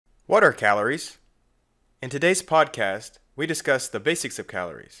What are calories? In today's podcast, we discuss the basics of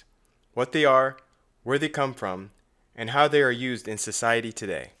calories, what they are, where they come from, and how they are used in society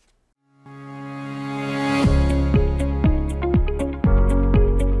today.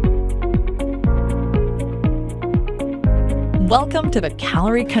 Welcome to the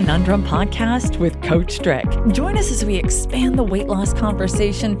Calorie Conundrum podcast with Coach Strick. Join us as we expand the weight loss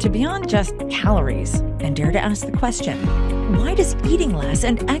conversation to beyond just calories and dare to ask the question, why does eating less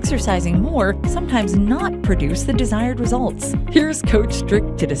and exercising more sometimes not produce the desired results? Here's Coach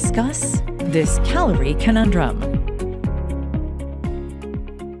Strick to discuss this Calorie Conundrum.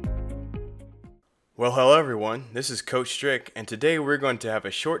 Well, hello everyone, this is Coach Strick, and today we're going to have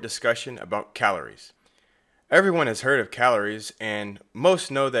a short discussion about calories. Everyone has heard of calories, and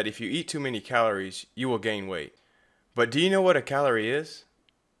most know that if you eat too many calories, you will gain weight. But do you know what a calorie is?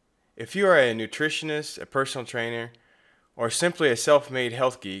 If you are a nutritionist, a personal trainer, or simply a self-made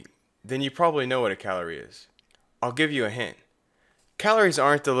health geek, then you probably know what a calorie is. I'll give you a hint. Calories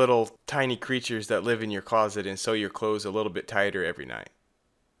aren't the little tiny creatures that live in your closet and sew your clothes a little bit tighter every night.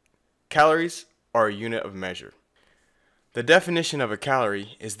 Calories are a unit of measure. The definition of a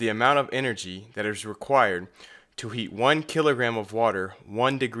calorie is the amount of energy that is required to heat 1 kilogram of water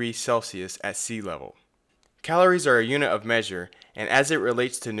 1 degree Celsius at sea level. Calories are a unit of measure, and as it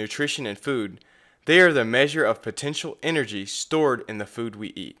relates to nutrition and food, they are the measure of potential energy stored in the food we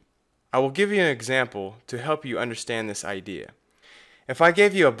eat. I will give you an example to help you understand this idea. If I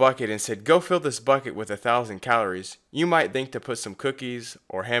gave you a bucket and said, go fill this bucket with 1,000 calories, you might think to put some cookies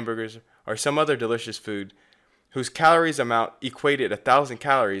or hamburgers or some other delicious food whose calories amount equated 1,000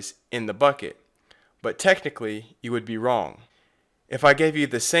 calories in the bucket. But technically, you would be wrong. If I gave you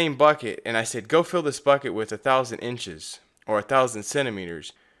the same bucket and I said, go fill this bucket with 1,000 inches or 1,000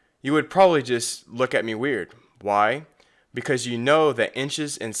 centimeters, you would probably just look at me weird. Why? Because you know that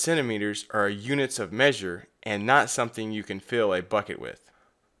inches and centimeters are units of measure and not something you can fill a bucket with.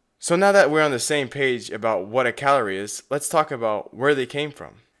 So now that we're on the same page about what a calorie is, let's talk about where they came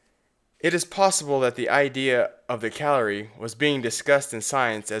from. It is possible that the idea of the calorie was being discussed in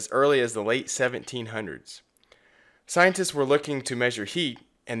science as early as the late 1700s. Scientists were looking to measure heat,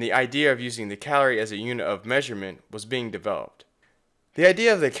 and the idea of using the calorie as a unit of measurement was being developed. The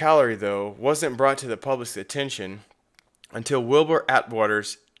idea of the calorie, though, wasn't brought to the public's attention until Wilbur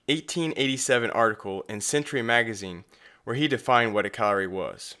Atwater's 1887 article in Century magazine, where he defined what a calorie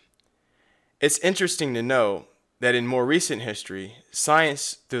was. It's interesting to know that in more recent history,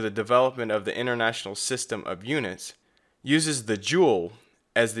 science, through the development of the International System of Units, uses the joule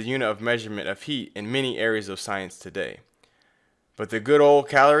as the unit of measurement of heat in many areas of science today. But the good old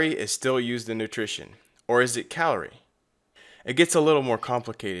calorie is still used in nutrition. Or is it calorie? It gets a little more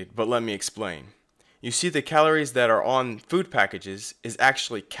complicated, but let me explain. You see, the calories that are on food packages is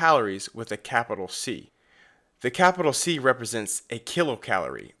actually calories with a capital C. The capital C represents a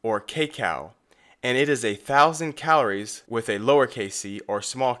kilocalorie, or kcal, and it is 1,000 calories with a lowercase c or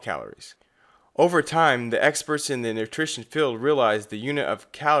small calories. Over time, the experts in the nutrition field realized the unit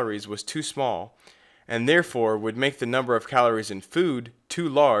of calories was too small and therefore would make the number of calories in food too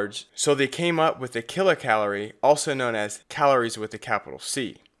large, so they came up with a kilocalorie, also known as calories with a capital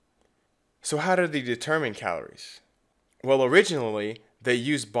C. So how did they determine calories? Well, originally, they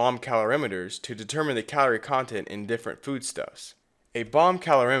used bomb calorimeters to determine the calorie content in different foodstuffs. A bomb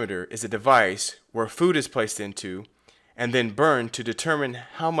calorimeter is a device where food is placed into and then burned to determine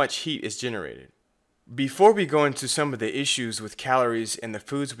how much heat is generated. Before we go into some of the issues with calories in the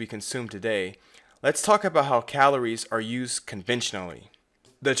foods we consume today, let's talk about how calories are used conventionally.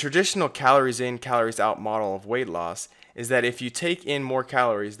 The traditional calories in, calories out model of weight loss is that if you take in more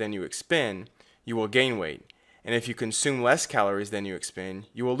calories than you expend, you will gain weight, and if you consume less calories than you expend,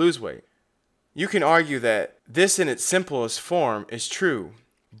 you will lose weight. You can argue that this in its simplest form is true,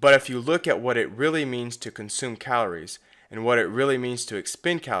 but if you look at what it really means to consume calories and what it really means to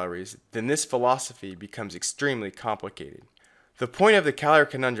expend calories, then this philosophy becomes extremely complicated. The point of the Calorie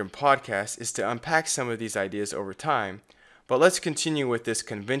Conundrum podcast is to unpack some of these ideas over time, but let's continue with this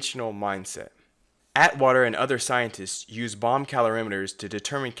conventional mindset. Atwater and other scientists use bomb calorimeters to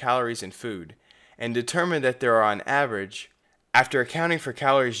determine calories in food and determine that there are on average, after accounting for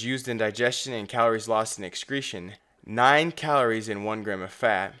calories used in digestion and calories lost in excretion, 9 calories in 1 gram of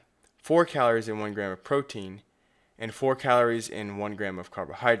fat, 4 calories in 1 gram of protein, and 4 calories in 1 gram of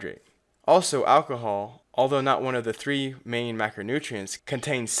carbohydrate. Also, alcohol, although not one of the 3 main macronutrients,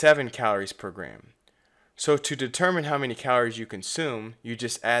 contains 7 calories per gram. So to determine how many calories you consume, you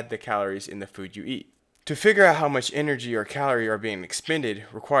just add the calories in the food you eat. To figure out how much energy or calorie are being expended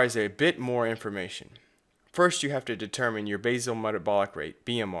requires a bit more information. First, you have to determine your basal metabolic rate,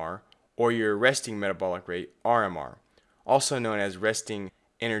 BMR, or your resting metabolic rate, RMR, also known as resting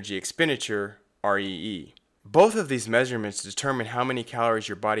energy expenditure, REE. Both of these measurements determine how many calories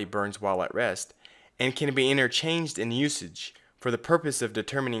your body burns while at rest and can be interchanged in usage for the purpose of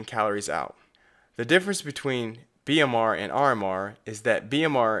determining calories out. The difference between BMR and RMR is that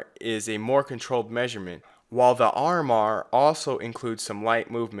BMR is a more controlled measurement, while the RMR also includes some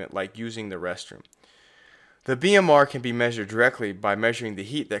light movement like using the restroom. The BMR can be measured directly by measuring the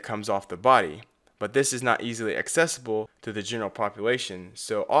heat that comes off the body, but this is not easily accessible to the general population,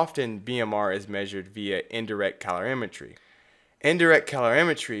 so often BMR is measured via indirect calorimetry. Indirect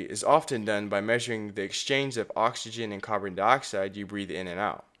calorimetry is often done by measuring the exchange of oxygen and carbon dioxide you breathe in and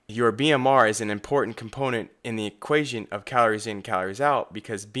out. Your BMR is an important component in the equation of calories in, calories out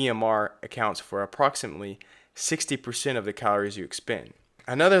because BMR accounts for approximately 60% of the calories you expend.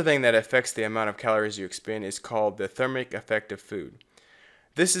 Another thing that affects the amount of calories you expend is called the thermic effect of food.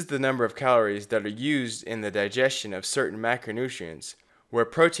 This is the number of calories that are used in the digestion of certain macronutrients, where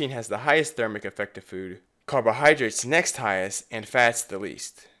protein has the highest thermic effect of food, carbohydrates next highest, and fats the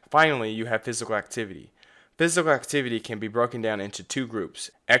least. Finally, you have physical activity. Physical activity can be broken down into two groups,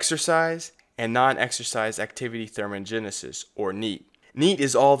 exercise and non-exercise activity thermogenesis, or NEAT. NEAT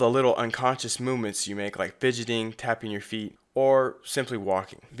is all the little unconscious movements you make like fidgeting, tapping your feet, or simply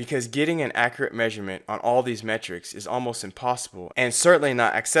walking. Because getting an accurate measurement on all these metrics is almost impossible and certainly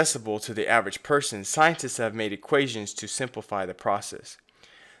not accessible to the average person, scientists have made equations to simplify the process.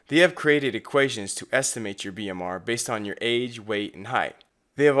 They have created equations to estimate your BMR based on your age, weight, and height.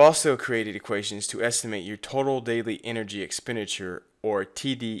 They have also created equations to estimate your total daily energy expenditure, or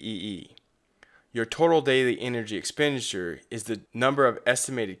TDEE. Your total daily energy expenditure is the number of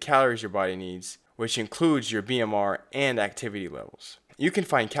estimated calories your body needs, which includes your BMR and activity levels. You can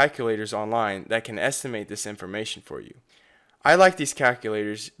find calculators online that can estimate this information for you. I like these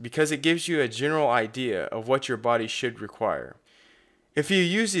calculators because it gives you a general idea of what your body should require. If you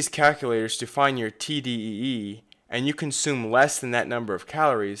use these calculators to find your TDEE and you consume less than that number of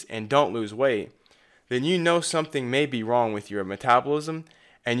calories and don't lose weight, then you know something may be wrong with your metabolism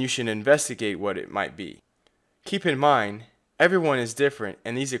and you should investigate what it might be. Keep in mind, everyone is different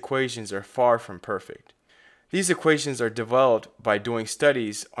and these equations are far from perfect. These equations are developed by doing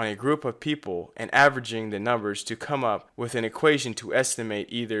studies on a group of people and averaging the numbers to come up with an equation to estimate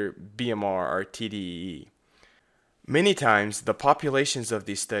either BMR or TDEE. Many times, the populations of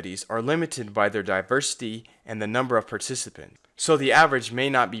these studies are limited by their diversity and the number of participants, so the average may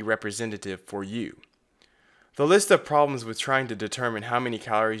not be representative for you. The list of problems with trying to determine how many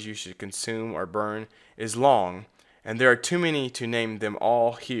calories you should consume or burn is long, and there are too many to name them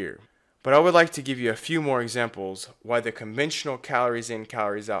all here. But I would like to give you a few more examples why the conventional calories in,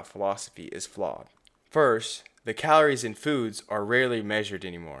 calories out philosophy is flawed. First, the calories in foods are rarely measured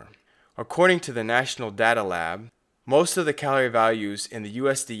anymore. According to the National Data Lab, most of the calorie values in the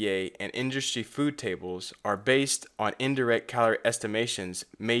USDA and industry food tables are based on indirect calorie estimations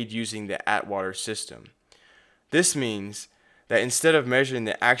made using the Atwater system. This means that instead of measuring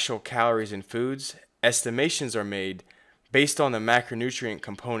the actual calories in foods, estimations are made based on the macronutrient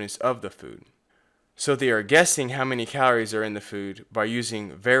components of the food. So they are guessing how many calories are in the food by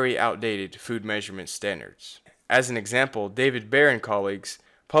using very outdated food measurement standards. As an example, David Baer and colleagues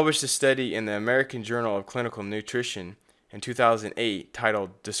published a study in the American Journal of Clinical Nutrition in 2008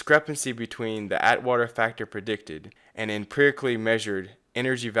 titled Discrepancy Between the Atwater Factor Predicted and Empirically Measured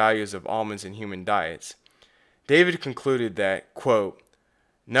Energy Values of Almonds in Human Diets. David concluded that, quote,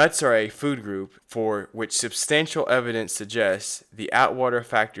 nuts are a food group for which substantial evidence suggests the Atwater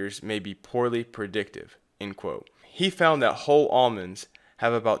factors may be poorly predictive, end quote. He found that whole almonds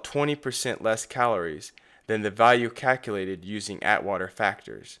have about 20% less calories than the value calculated using Atwater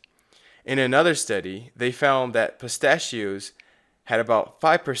factors. In another study, they found that pistachios had about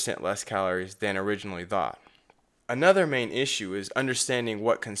 5% less calories than originally thought. Another main issue is understanding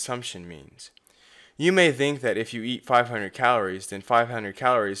what consumption means. You may think that if you eat 500 calories, then 500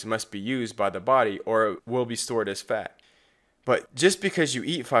 calories must be used by the body or it will be stored as fat. But just because you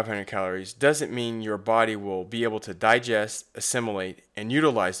eat 500 calories doesn't mean your body will be able to digest, assimilate, and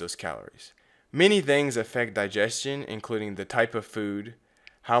utilize those calories. Many things affect digestion, including the type of food,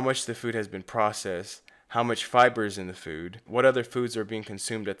 how much the food has been processed, how much fiber is in the food, what other foods are being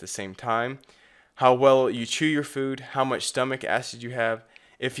consumed at the same time, how well you chew your food, how much stomach acid you have,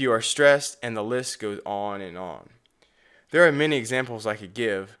 if you are stressed, and the list goes on and on. There are many examples I could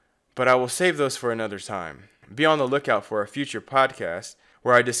give, but I will save those for another time. Be on the lookout for a future podcast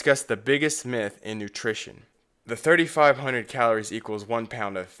where I discuss the biggest myth in nutrition. The 3,500 calories equals 1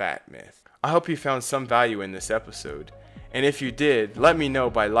 pound of fat myth. I hope you found some value in this episode. And if you did, let me know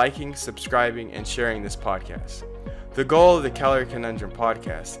by liking, subscribing, and sharing this podcast. The goal of the Calorie Conundrum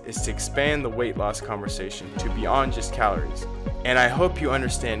podcast is to expand the weight loss conversation to beyond just calories. And I hope you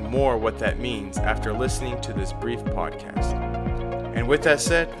understand more what that means after listening to this brief podcast. And with that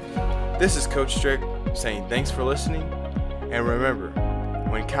said, this is Coach Strick saying thanks for listening. And remember,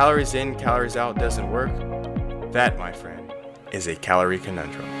 when calories in, calories out doesn't work, that, my friend, is a calorie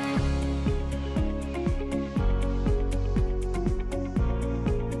conundrum.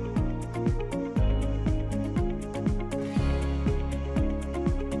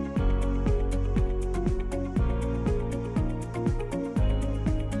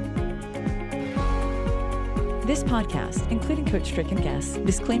 This podcast, including Coach Strick and guests,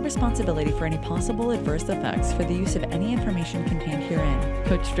 disclaim responsibility for any possible adverse effects for the use of any information contained herein.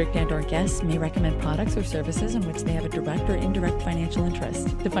 Coach Strick and/or guests may recommend products or services in which they have a direct or indirect financial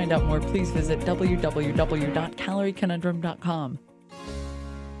interest. To find out more, please visit www.calorieconundrum.com.